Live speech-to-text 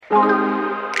A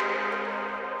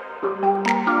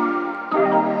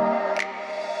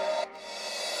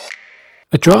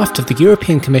draft of the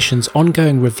European Commission's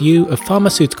ongoing review of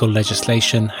pharmaceutical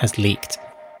legislation has leaked,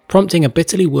 prompting a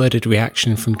bitterly worded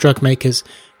reaction from drug makers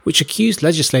which accused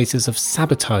legislators of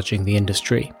sabotaging the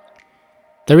industry.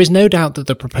 There is no doubt that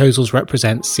the proposals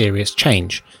represent serious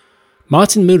change.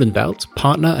 Martin Meulenbelt,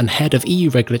 partner and head of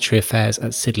EU regulatory affairs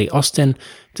at Sidley Austin,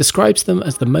 describes them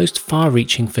as the most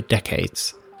far-reaching for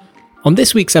decades. On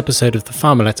this week's episode of the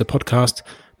Pharma Letter podcast,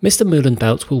 Mr.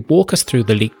 Meulenbelt will walk us through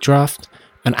the leaked draft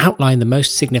and outline the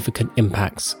most significant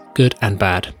impacts, good and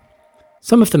bad.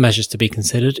 Some of the measures to be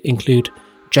considered include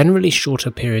generally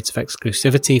shorter periods of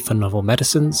exclusivity for novel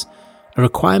medicines, a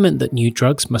requirement that new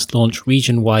drugs must launch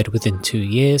region-wide within 2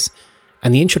 years,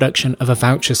 and the introduction of a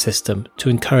voucher system to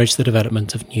encourage the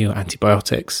development of new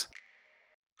antibiotics.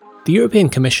 The European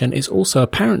Commission is also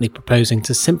apparently proposing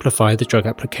to simplify the drug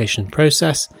application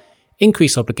process,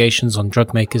 increase obligations on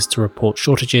drug makers to report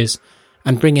shortages,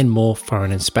 and bring in more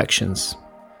foreign inspections.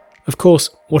 Of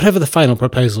course, whatever the final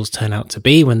proposals turn out to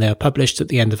be when they are published at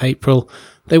the end of April,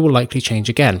 they will likely change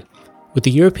again, with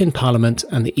the European Parliament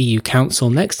and the EU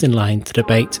Council next in line to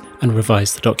debate and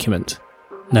revise the document.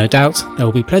 No doubt, there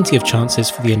will be plenty of chances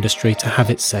for the industry to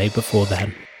have its say before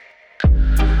then.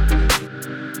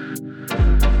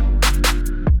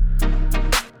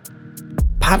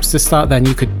 Perhaps to start then,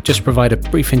 you could just provide a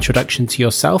brief introduction to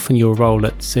yourself and your role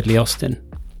at Sidley Austin.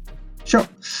 Sure.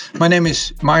 My name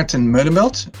is Maarten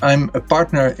Meulenbelt. I'm a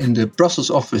partner in the Brussels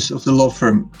office of the law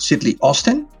firm Sidley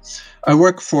Austin. I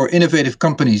work for innovative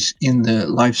companies in the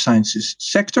life sciences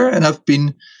sector, and I've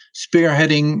been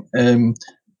spearheading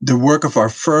the work of our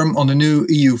firm on the new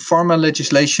EU pharma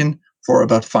legislation for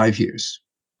about 5 years.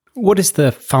 What is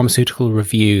the pharmaceutical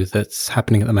review that's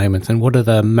happening at the moment, and what are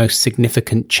the most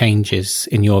significant changes,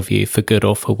 in your view, for good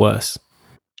or for worse?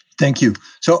 Thank you.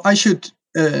 So I should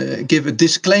give a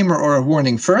disclaimer or a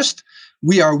warning first.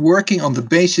 We are working on the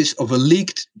basis of a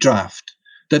leaked draft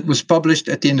that was published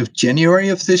at the end of January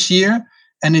of this year,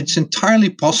 and it's entirely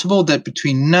possible that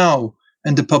between now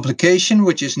and the publication,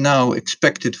 which is now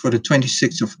expected for the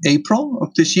 26th of April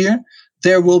of this year,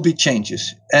 there will be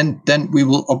changes. And then we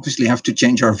will obviously have to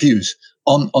change our views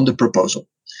on the proposal.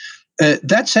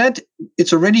 That said,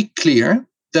 it's already clear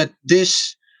that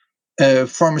this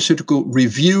pharmaceutical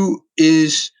review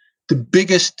is the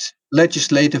biggest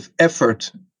legislative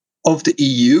effort of the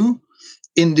EU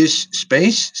in this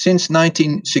space since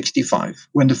 1965,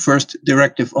 when the first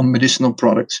directive on medicinal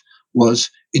products was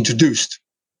introduced.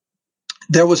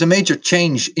 There was a major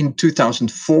change in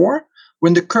 2004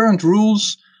 when the current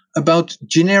rules about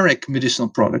generic medicinal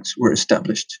products were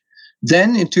established.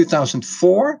 Then in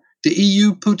 2004, the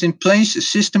EU put in place a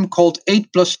system called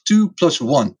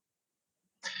 8+2+1,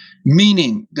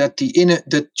 meaning that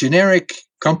that generic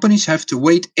companies have to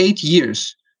wait 8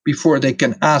 years before they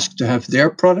can ask to have their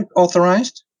product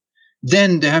authorized.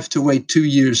 Then they have to wait 2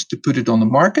 years to put it on the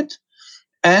market.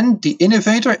 And the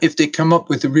innovator, if they come up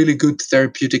with a really good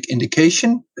therapeutic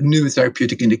indication, a new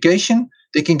therapeutic indication,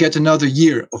 they can get another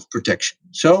year of protection.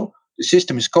 So the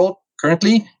system is called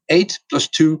currently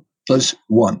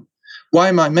 8+2+1. Why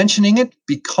am I mentioning it?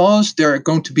 Because there are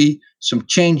going to be some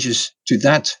changes to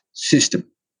that system.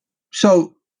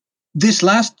 So this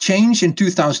last change in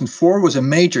 2004 was a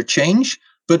major change,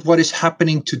 but what is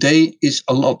happening today is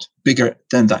a lot bigger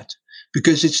than that.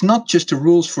 Because it's not just the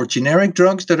rules for generic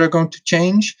drugs that are going to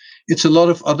change, it's a lot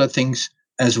of other things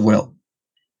as well.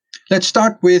 Let's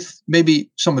start with maybe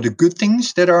some of the good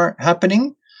things that are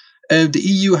happening. The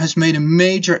EU has made a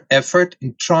major effort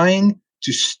in trying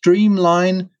to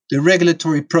streamline the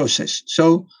regulatory process.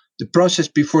 So the process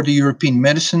before the European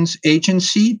Medicines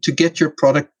Agency to get your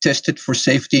product tested for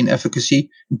safety and efficacy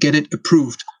and get it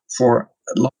approved for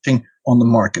launching on the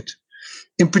market.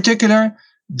 In particular,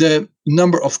 the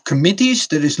number of committees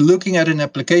that is looking at an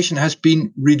application has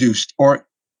been reduced, or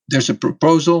there's a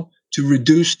proposal to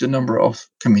reduce the number of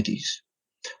committees.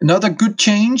 Another good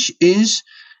change is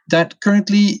that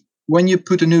currently, when you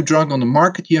put a new drug on the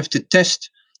market, you have to test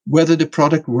whether the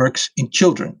product works in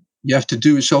children. You have to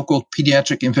do a so-called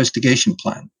pediatric investigation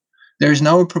plan. There is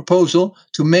now a proposal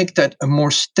to make that a more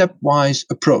stepwise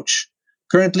approach.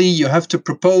 Currently, you have to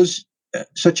propose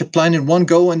such a plan in one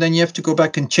go, and then you have to go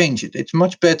back and change it. It's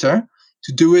much better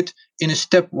to do it in a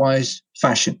stepwise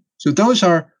fashion. So those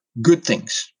are good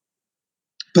things.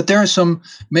 But there are some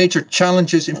major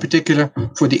challenges, in particular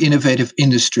for the innovative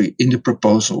industry in the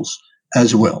proposals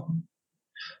as well.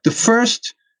 The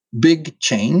first big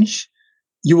change,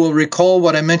 you will recall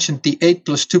what I mentioned, the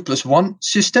 8+2+1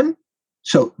 system.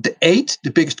 So the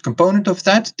biggest component of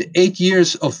that, the 8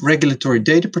 years of regulatory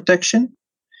data protection,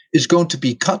 is going to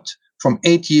be cut from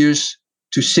 8 years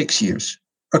to 6 years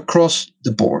across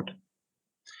the board.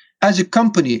 As a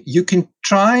company, you can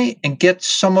try and get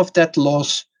some of that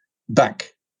loss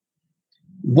back.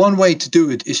 One way to do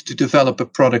it is to develop a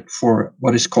product for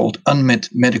what is called unmet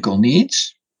medical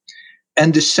needs.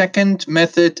 And the second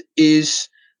method is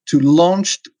to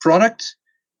launch the product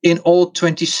in all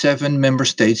 27 member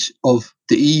states of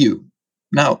the EU.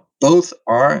 Now, both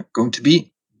are going to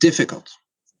be difficult.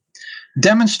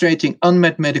 Demonstrating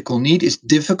unmet medical need is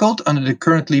difficult under the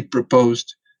currently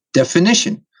proposed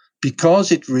definition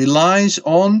because it relies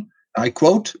on, I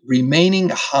quote, remaining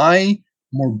high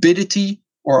morbidity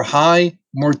or high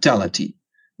mortality,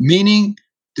 meaning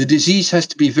the disease has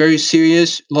to be very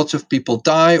serious, lots of people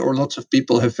die, or lots of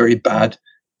people have very bad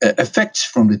effects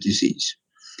from the disease.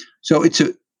 So it's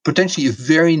potentially a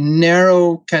very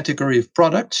narrow category of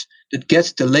products that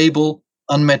gets the label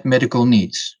unmet medical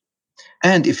needs.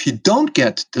 And if you don't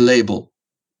get the label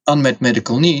unmet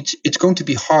medical needs, it's going to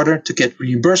be harder to get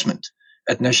reimbursement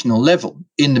at national level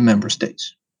in the member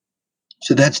states.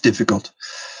 So that's difficult.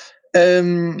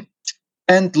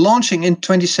 And launching in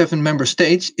 27 member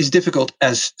states is difficult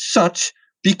as such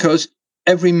because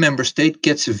every member state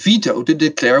gets a veto to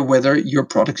declare whether your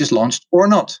product is launched or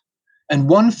not. And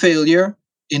one failure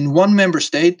in one member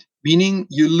state, meaning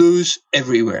you lose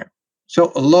everywhere.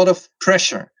 So a lot of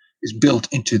pressure is built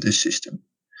into the system.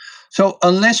 So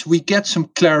unless we get some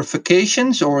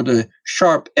clarifications or the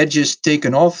sharp edges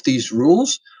taken off these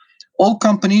rules, all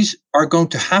companies are going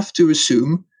to have to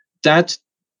assume that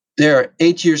their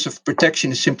 8 years of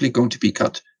protection is simply going to be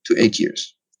cut to 8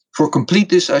 years. For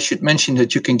completeness, I should mention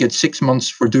that you can get 6 months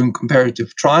for doing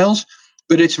comparative trials,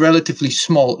 but it's relatively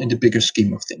small in the bigger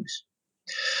scheme of things.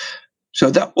 So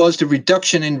that was the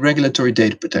reduction in regulatory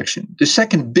data protection. The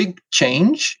second big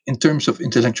change in terms of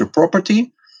intellectual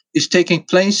property is taking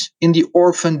place in the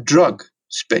orphan drug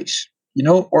space. You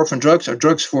know, orphan drugs are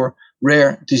drugs for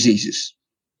rare diseases.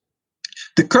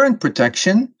 The current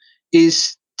protection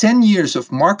is 10 years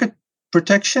of market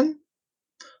protection,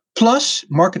 plus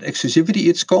market exclusivity,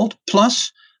 it's called,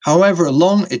 plus however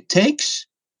long it takes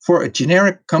for a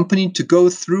generic company to go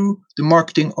through the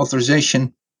marketing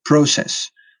authorization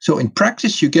process. So in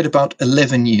practice, you get about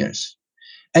 11 years.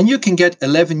 And you can get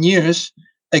 11 years,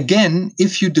 again,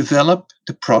 if you develop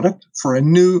the product for a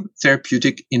new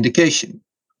therapeutic indication.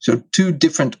 So 2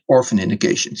 different orphan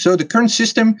indications. So the current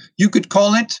system, you could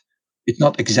call it, it's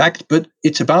not exact, but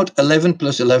it's about 11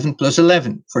 plus 11 plus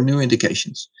 11 for new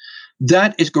indications.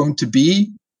 That is going to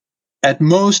be at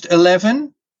most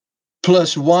 11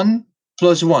 plus 1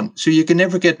 plus 1. So you can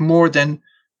never get more than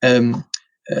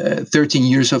 13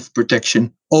 years of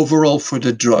protection overall for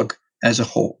the drug as a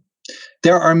whole.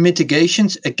 There are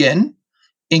mitigations, again,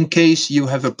 in case you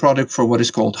have a product for what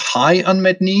is called high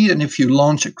unmet need, and if you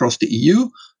launch across the EU,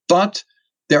 but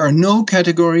there are no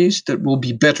categories that will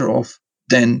be better off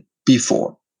than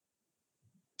before.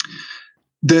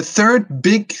 The third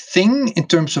big thing in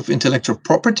terms of intellectual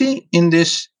property in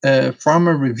this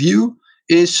pharma review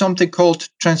is something called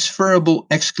transferable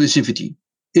exclusivity.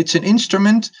 It's an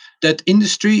instrument that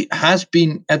industry has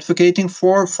been advocating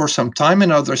for some time,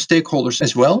 and other stakeholders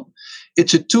as well.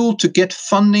 It's a tool to get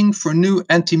funding for new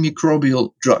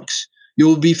antimicrobial drugs.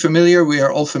 You'll be familiar, we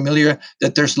are all familiar,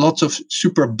 that there's lots of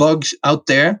super bugs out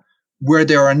there where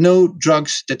there are no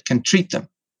drugs that can treat them.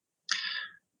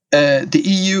 The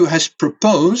EU has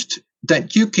proposed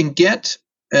that you can get,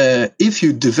 if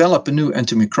you develop a new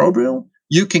antimicrobial,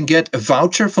 you can get a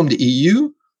voucher from the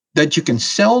EU that you can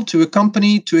sell to a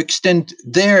company to extend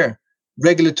their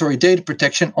regulatory data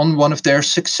protection on one of their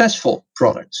successful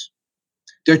products.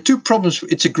 There are 2 problems.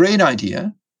 It's a great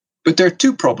idea, but there are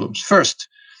 2 problems. First,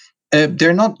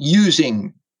 they're not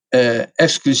using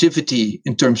exclusivity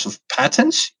in terms of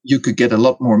patents. You could get a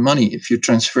lot more money if you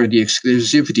transfer the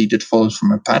exclusivity that follows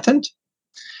from a patent.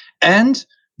 And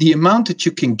the amount that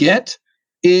you can get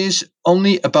is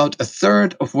only about a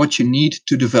third of what you need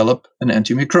to develop an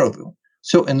antimicrobial.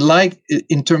 So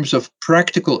in terms of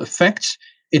practical effects,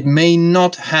 it may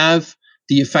not have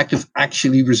the effect of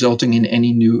actually resulting in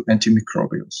any new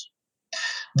antimicrobials.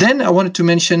 Then I wanted to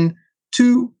mention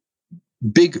 2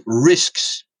 big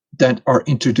risks that are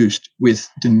introduced with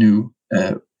the new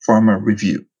pharma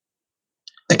review.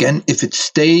 Again, if it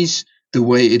stays the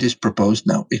way it is proposed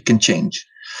now, it can change.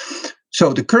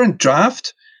 So the current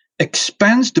draft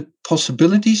expands the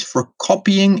possibilities for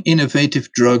copying innovative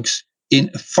drugs in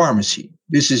a pharmacy.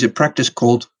 This is a practice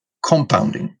called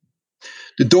compounding.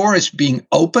 The door is being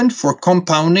opened for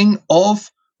compounding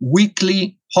of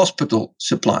weekly hospital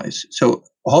supplies. So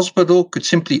a hospital could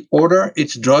simply order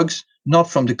its drugs not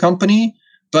from the company,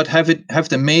 but have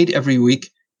them made every week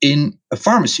in a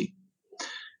pharmacy.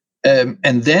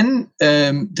 And then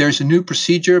there's a new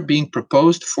procedure being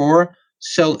proposed for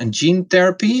cell and gene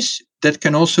therapies that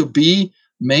can also be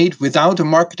made without a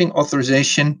marketing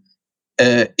authorization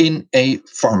in a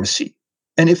pharmacy.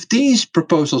 And if these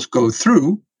proposals go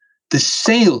through, the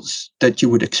sales that you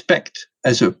would expect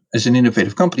as an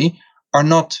innovative company are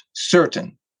not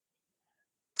certain.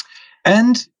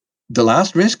 And the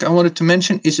last risk I wanted to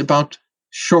mention is about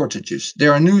shortages.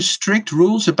 There are new strict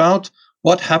rules about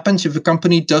what happens if a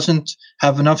company doesn't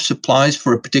have enough supplies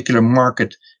for a particular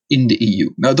market in the EU.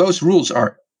 Now, those rules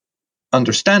are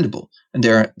understandable and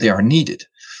they are needed.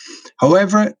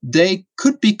 However, they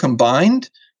could be combined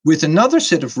with another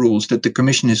set of rules that the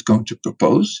Commission is going to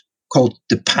propose called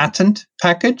the patent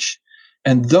package.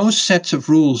 And those sets of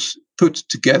rules put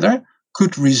together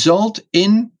could result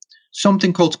in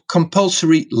something called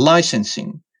compulsory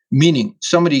licensing, meaning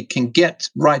somebody can get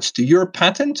rights to your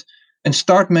patent and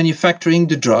start manufacturing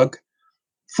the drug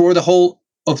for the whole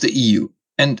of the EU.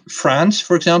 And France,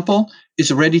 for example,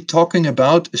 is already talking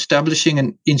about establishing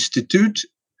an institute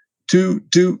to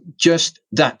do just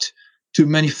that, to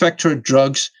manufacture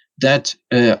drugs that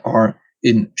are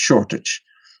in shortage.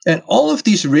 And all of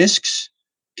these risks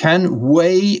can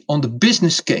weigh on the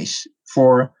business case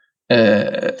for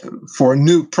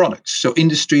new products. So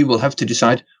industry will have to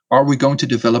decide, are we going to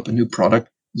develop a new product?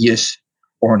 Yes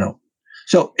or no.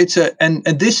 So it's and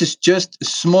this is just a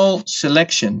small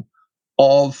selection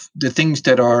of the things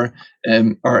that are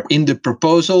in the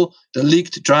proposal. The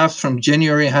leaked draft from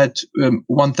January had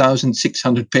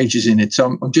 1,600 pages in it.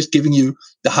 So I'm just giving you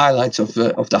the highlights of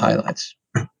the highlights.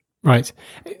 Right.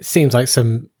 It seems like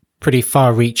some pretty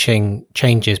far-reaching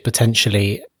changes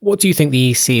potentially. What do you think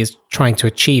the EC is trying to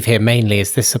achieve here mainly?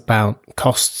 Is this about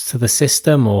costs to the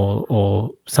system or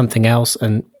something else?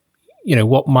 And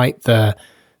what might the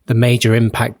major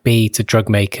impact be to drug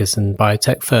makers and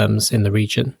biotech firms in the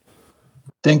region?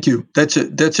 Thank you. That's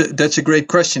a great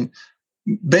question.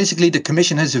 Basically, the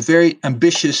Commission has a very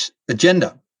ambitious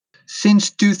agenda.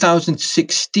 Since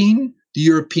 2016, the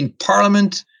European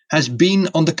Parliament has been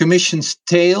on the Commission's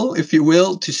tail, if you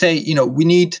will, to say, we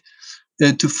need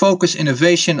to focus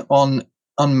innovation on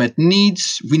unmet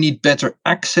needs. We need better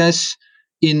access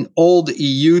in all the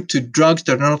EU to drugs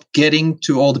that are not getting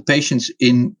to all the patients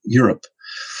in Europe.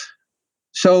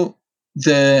 So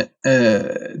the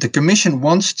Commission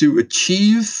wants to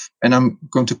achieve, and I'm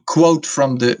going to quote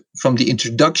from the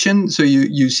introduction, so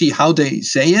you see how they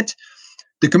say it.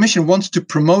 The Commission wants to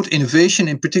promote innovation,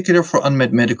 in particular for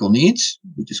unmet medical needs.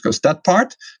 We discussed that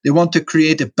part. They want to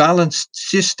create a balanced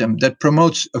system that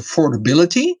promotes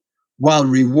affordability while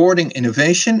rewarding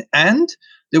innovation, and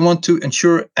they want to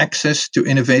ensure access to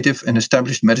innovative and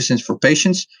established medicines for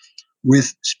patients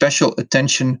with special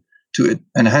attention to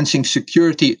enhancing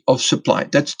security of supply.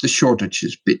 That's the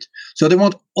shortages bit. So they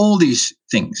want all these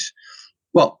things.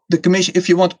 Well, the Commission, if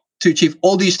you want to achieve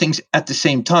all these things at the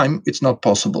same time, it's not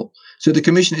possible. So the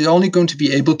Commission is only going to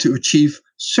be able to achieve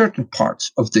certain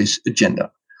parts of this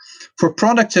agenda. For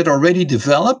products that are already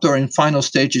developed or in final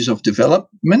stages of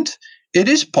development, it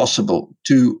is possible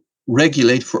to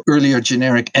regulate for earlier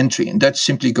generic entry, and that's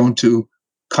simply going to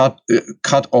cut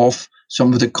off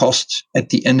some of the costs at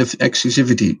the end of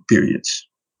exclusivity periods.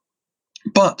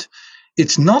 But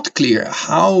it's not clear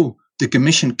how the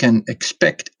Commission can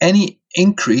expect any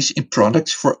increase in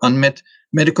products for unmet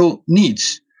medical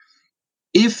needs.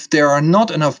 If there are not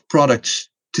enough products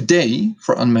today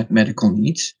for unmet medical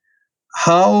needs,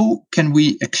 how can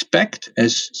we expect,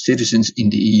 as citizens in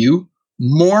the EU,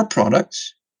 more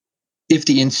products if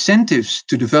the incentives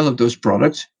to develop those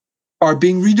products are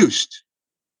being reduced?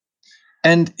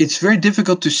 And it's very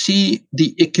difficult to see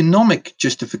the economic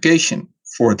justification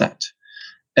for that.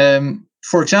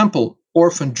 For example,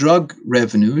 orphan drug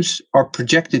revenues are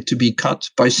projected to be cut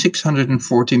by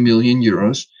 640 million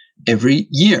euros every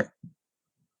year.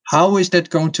 How is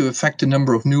that going to affect the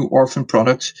number of new orphan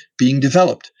products being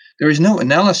developed? There is no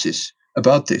analysis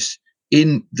about this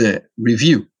in the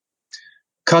review.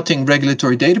 Cutting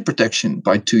regulatory data protection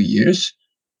by 2 years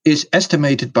is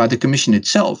estimated by the Commission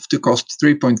itself to cost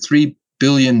 3.3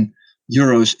 billion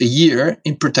euros a year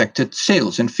in protected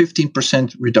sales and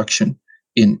 15% reduction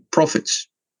in profits.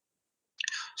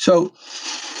 So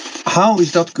how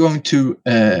is that going to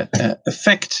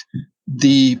affect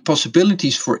the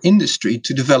possibilities for industry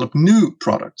to develop new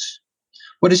products?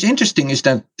 What is interesting is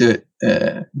that the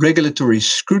Regulatory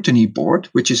Scrutiny Board,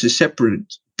 which is a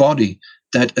separate body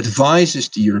that advises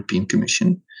the European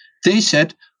Commission, they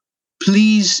said,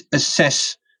 please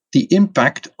assess the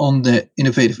impact on the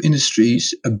innovative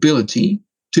industry's ability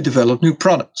to develop new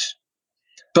products.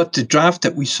 But the draft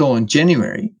that we saw in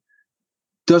January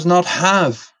does not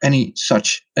have any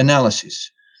such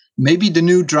analysis. Maybe the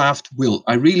new draft will.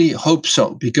 I really hope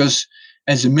so, because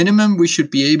as a minimum, we should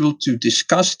be able to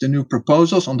discuss the new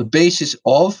proposals on the basis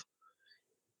of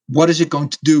what is it going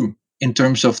to do in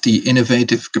terms of the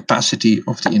innovative capacity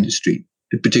of the industry,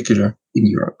 in particular in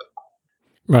Europe.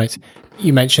 Right.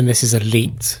 You mentioned this is a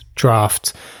leaked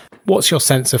draft. What's your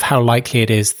sense of how likely it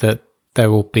is that there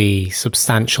will be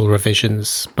substantial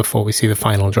revisions before we see the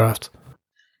final draft?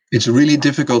 It's really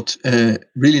difficult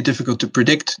to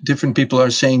predict. Different people are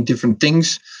saying different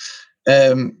things.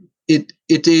 It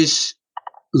is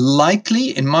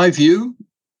likely, in my view,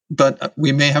 but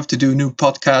we may have to do a new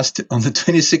podcast on the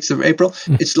 26th of April.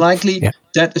 It's likely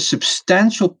that a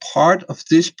substantial part of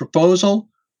this proposal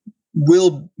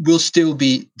will still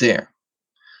be there.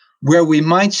 Where we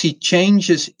might see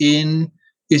changes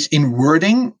is in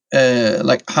wording,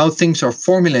 like how things are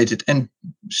formulated, and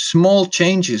small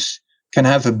changes can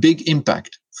have a big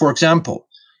impact. For example,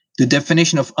 the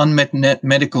definition of unmet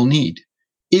medical need.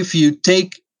 If you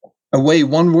take away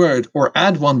one word or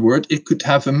add one word, it could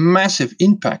have a massive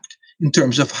impact in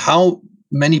terms of how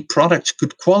many products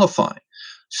could qualify.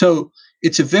 So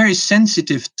it's a very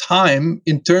sensitive time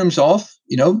in terms of,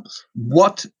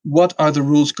 what are the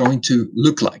rules going to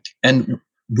look like? And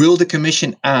will the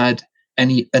Commission add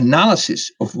any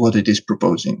analysis of what it is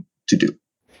proposing to do?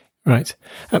 Right.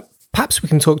 Perhaps we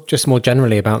can talk just more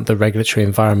generally about the regulatory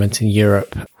environment in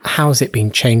Europe. How has it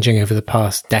been changing over the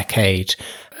past decade?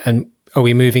 And are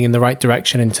we moving in the right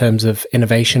direction in terms of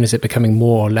innovation? Is it becoming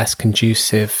more or less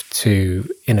conducive to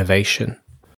innovation?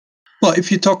 Well,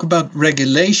 if you talk about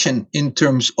regulation in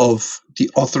terms of the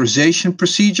authorization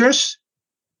procedures,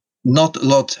 not a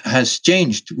lot has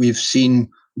changed. We've seen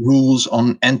rules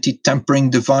on anti-tampering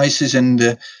devices,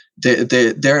 and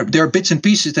there are bits and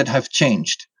pieces that have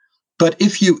changed. But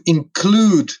if you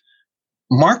include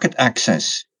market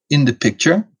access in the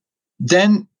picture,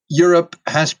 then Europe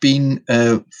has been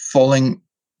falling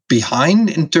behind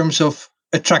in terms of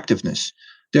attractiveness.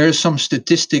 There are some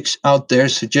statistics out there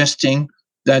suggesting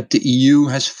that the EU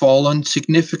has fallen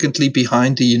significantly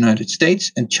behind the United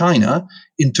States and China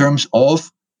in terms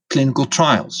of clinical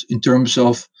trials, in terms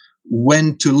of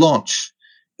when to launch.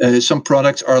 Some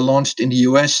products are launched in the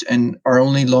US and are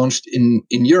only launched in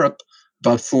Europe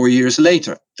about 4 years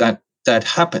later. That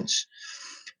happens.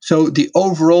 So the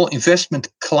overall investment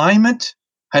climate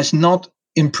has not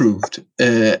improved,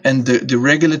 and the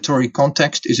regulatory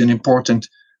context is an important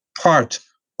part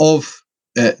of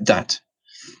that.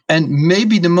 And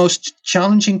maybe the most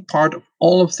challenging part of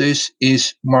all of this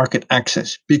is market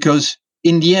access, because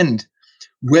in the end,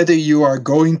 whether you are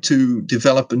going to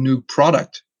develop a new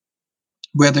product,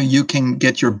 whether you can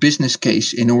get your business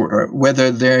case in order,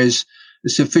 whether there is a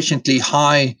sufficiently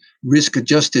high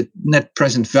risk-adjusted net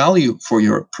present value for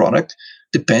your product,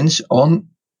 depends on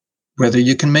whether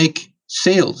you can make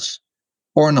sales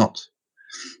or not.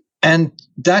 And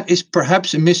that is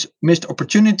perhaps a missed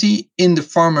opportunity in the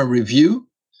pharma review.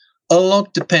 A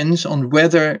lot depends on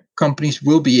whether companies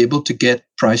will be able to get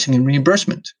pricing and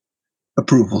reimbursement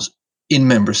approvals in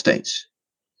member states.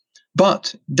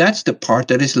 But that's the part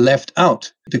that is left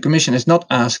out. The Commission has not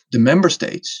asked the member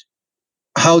states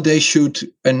how they should,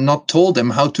 and not told them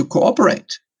how to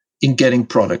cooperate in getting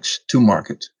products to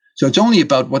market. So it's only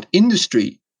about what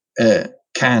industry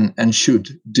can and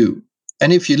should do.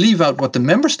 And if you leave out what the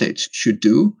member states should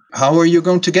do, how are you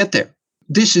going to get there?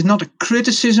 This is not a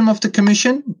criticism of the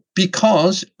Commission,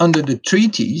 because under the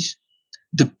treaties,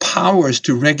 the powers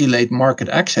to regulate market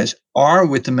access are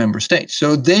with the member states.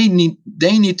 So they need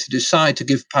to decide to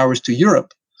give powers to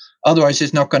Europe. Otherwise,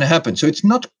 it's not going to happen. So it's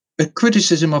not a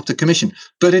criticism of the Commission,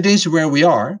 but it is where we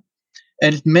are.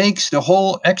 And it makes the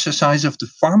whole exercise of the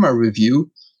pharma review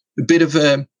a bit of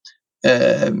a...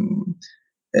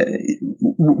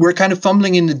 we're kind of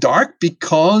fumbling in the dark,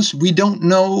 because we don't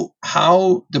know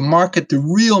how the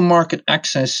real market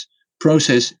access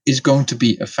process is going to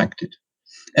be affected.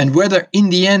 And whether in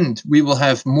the end we will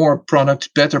have more products,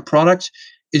 better products,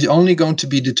 is only going to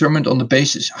be determined on the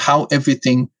basis how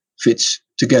everything fits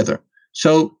together.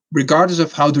 So regardless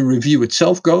of how the review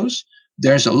itself goes,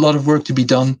 there's a lot of work to be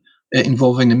done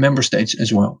involving the member states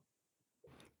as well.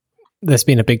 There's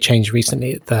been a big change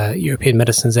recently at the European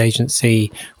Medicines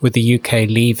Agency, with the UK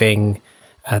leaving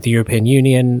the European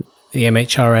Union. The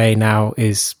MHRA now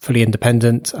is fully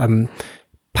independent.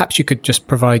 Perhaps you could just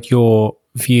provide your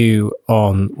view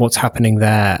on what's happening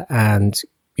there, and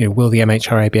will the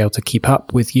MHRA be able to keep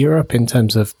up with Europe in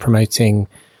terms of promoting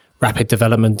rapid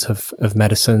development of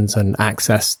medicines and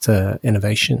access to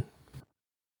innovation?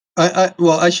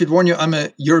 I should warn you, I'm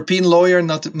a European lawyer,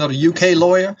 not a UK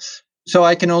lawyer. So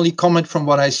I can only comment from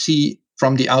what I see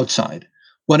from the outside.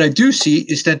 What I do see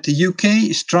is that the UK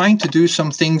is trying to do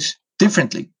some things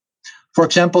differently. For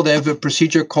example, they have a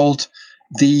procedure called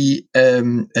the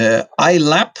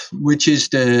ILAP, which is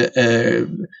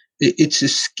it's a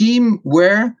scheme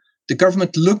where the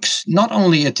government looks not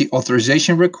only at the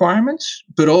authorization requirements,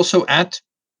 but also at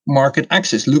market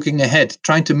access, looking ahead,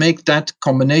 trying to make that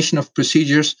combination of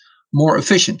procedures more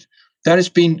efficient. That has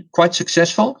been quite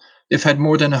successful. They've had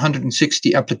more than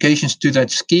 160 applications to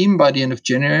that scheme by the end of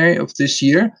January of this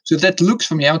year. So that looks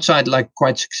from the outside like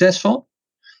quite successful.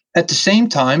 At the same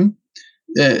time,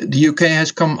 the UK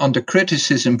has come under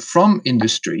criticism from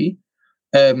industry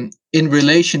in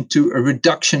relation to a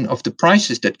reduction of the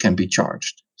prices that can be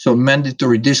charged. So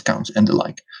mandatory discounts and the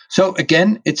like. So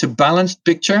again, it's a balanced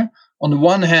picture. On the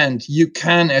one hand, you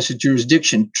can, as a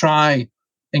jurisdiction, try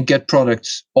and get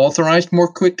products authorized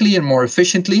more quickly and more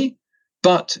efficiently.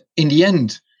 But in the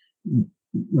end,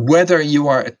 whether you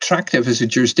are attractive as a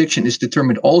jurisdiction is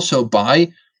determined also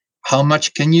by how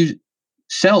much can you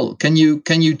sell, can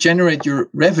you generate your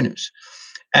revenues.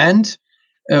 And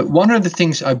one of the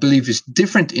things I believe is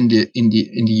different in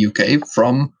the UK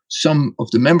from some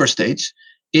of the member states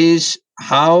is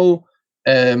how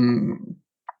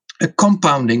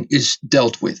compounding is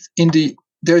dealt with.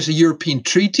 There's a European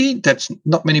treaty that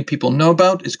not many people know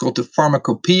about. It's called the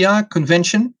Pharmacopoeia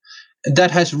Convention.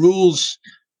 That has rules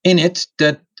in it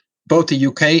that both the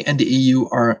UK and the EU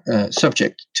are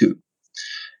subject to.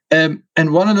 And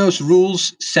one of those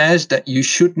rules says that you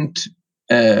shouldn't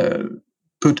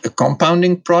put a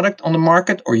compounding product on the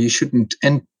market, or you shouldn't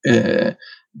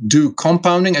do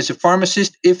compounding as a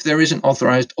pharmacist if there is an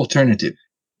authorized alternative.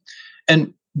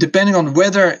 And depending on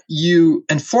whether you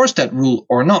enforce that rule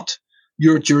or not,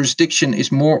 your jurisdiction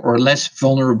is more or less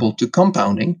vulnerable to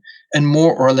compounding and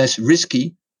more or less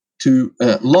risky to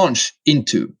launch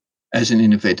into as an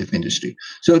innovative industry.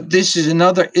 So this is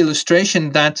another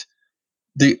illustration that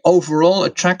the overall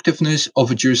attractiveness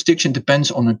of a jurisdiction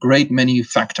depends on a great many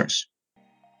factors.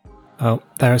 Well,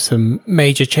 there are some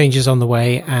major changes on the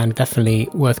way and definitely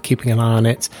worth keeping an eye on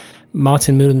it.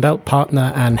 Martin Muhlenbelt,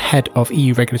 Partner and Head of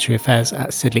EU Regulatory Affairs at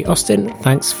Sidley Austin,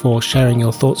 thanks for sharing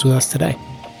your thoughts with us today.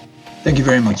 Thank you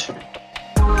very much.